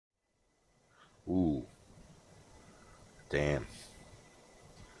Ooh, damn.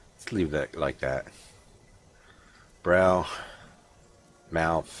 Let's leave that like that. Brow,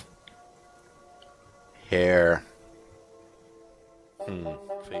 mouth, hair,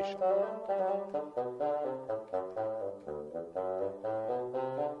 facial.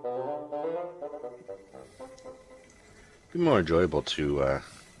 Be more enjoyable to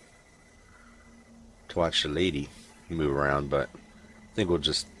watch the lady move around, but I think we'll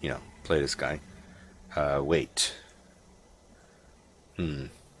just, play this guy. Wait.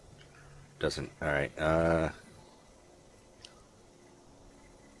 Doesn't. Alright.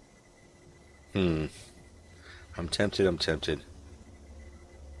 I'm tempted.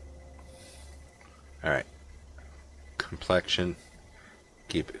 Alright. Complexion.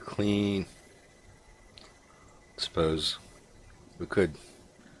 Keep it clean. Suppose we could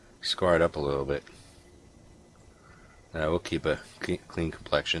scar it up a little bit. We'll keep a clean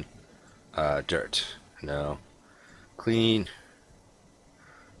complexion. Dirt. No. Clean.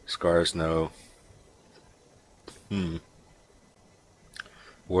 Scars, no.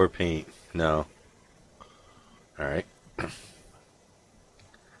 War paint, no. Alright.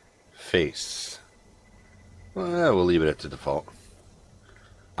 Face. Well, we'll leave it at the default.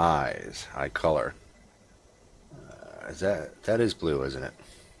 Eyes. Eye color. That is blue, isn't it?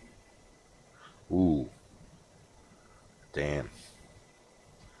 Ooh. Damn.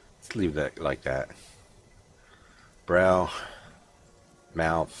 Let's leave that like that. Brow,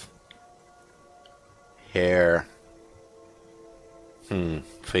 mouth, hair,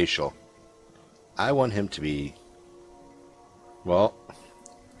 facial. I want him to be, well,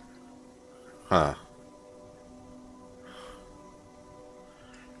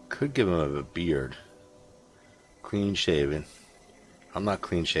 could give him a beard. Clean shaven. I'm not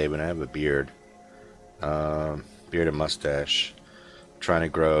clean shaven, I have a beard. Beard and mustache. I'm trying to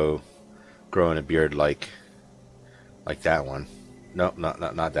grow in a beard like that one. Nope,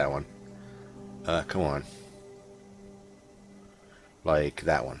 not that one. Come on. Like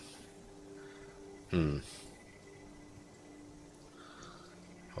that one.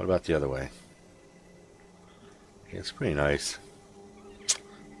 What about the other way? Yeah, it's pretty nice.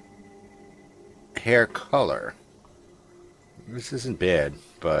 Hair color. This isn't bad,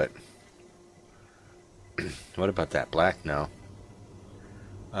 but what about that? Black? No.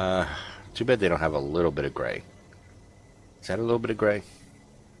 Too bad they don't have a little bit of gray. Is that a little bit of gray?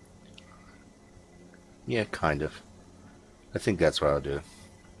 Yeah, kind of. I think that's what I'll do.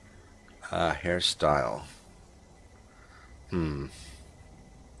 Hairstyle.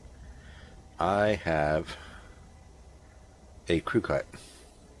 I have a crew cut.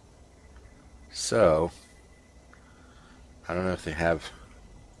 So, I don't know if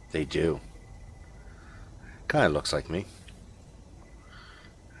they do. Kind of looks like me.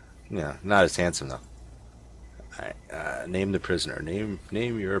 Yeah, not as handsome though. Alright, name the prisoner. Name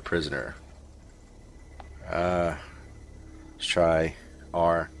your prisoner. Let's try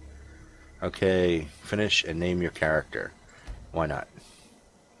R. Okay, finish and name your character. Why not?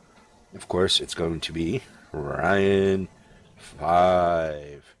 Of course, it's going to be Ryan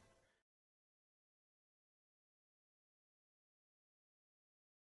 5.